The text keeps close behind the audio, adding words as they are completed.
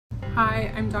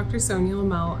Hi, I'm Dr. Sonia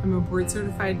Lamel. I'm a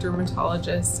board-certified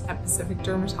dermatologist at Pacific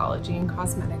Dermatology and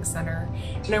Cosmetic Center,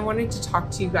 and I wanted to talk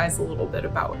to you guys a little bit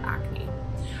about acne.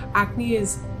 Acne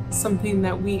is something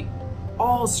that we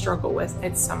all struggle with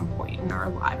at some point in our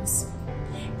lives.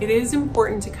 It is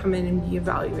important to come in and be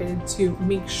evaluated to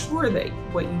make sure that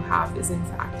what you have is in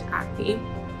fact acne.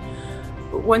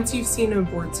 But once you've seen a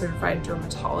board-certified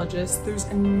dermatologist, there's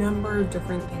a number of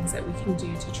different things that we can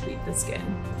do to treat the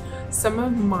skin. Some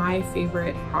of my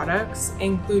favorite products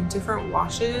include different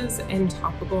washes and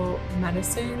topical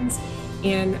medicines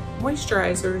and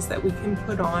moisturizers that we can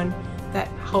put on that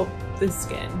help the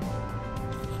skin.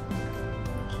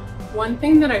 One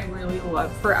thing that I really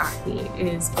love for acne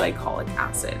is glycolic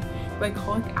acid.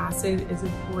 Glycolic acid is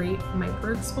a great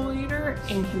microexfoliator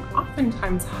and can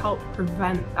oftentimes help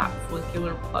prevent that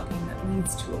follicular plugging that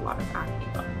leads to a lot of acne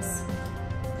bumps.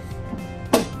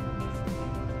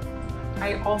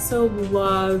 I also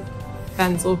love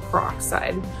benzoyl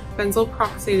peroxide. Benzoyl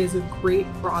peroxide is a great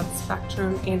broad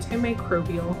spectrum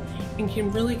antimicrobial and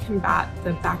can really combat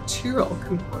the bacterial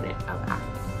component of acne.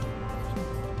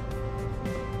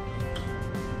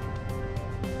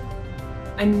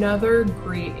 Another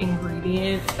great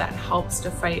ingredient that helps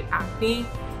to fight acne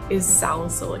is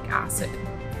salicylic acid.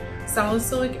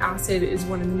 Salicylic acid is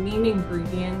one of the main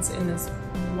ingredients in this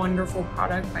wonderful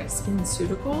product by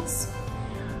SkinCeuticals.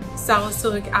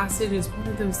 Salicylic acid is one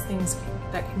of those things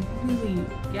that can really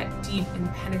get deep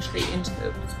and penetrate into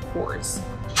those pores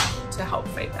to help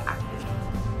fight the acne.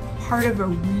 Part of a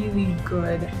really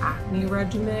good acne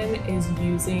regimen is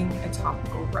using a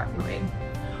topical retinoid.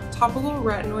 Topical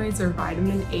retinoids are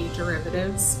vitamin A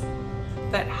derivatives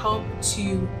that help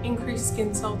to increase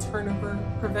skin cell turnover,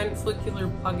 prevent follicular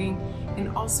plugging,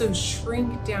 and also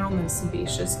shrink down those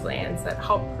sebaceous glands that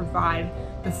help provide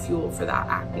the fuel for that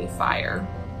acne fire.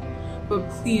 But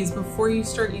please, before you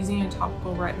start using a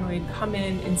topical retinoid, come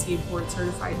in and see a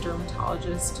board-certified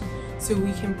dermatologist so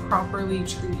we can properly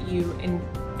treat you and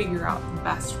figure out the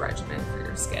best regimen for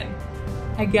your skin.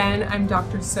 Again, I'm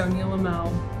Dr. Sonia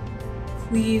Lamel.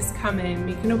 Please come in,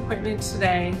 make an appointment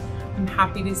today. I'm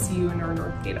happy to see you in our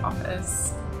Northgate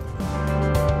office.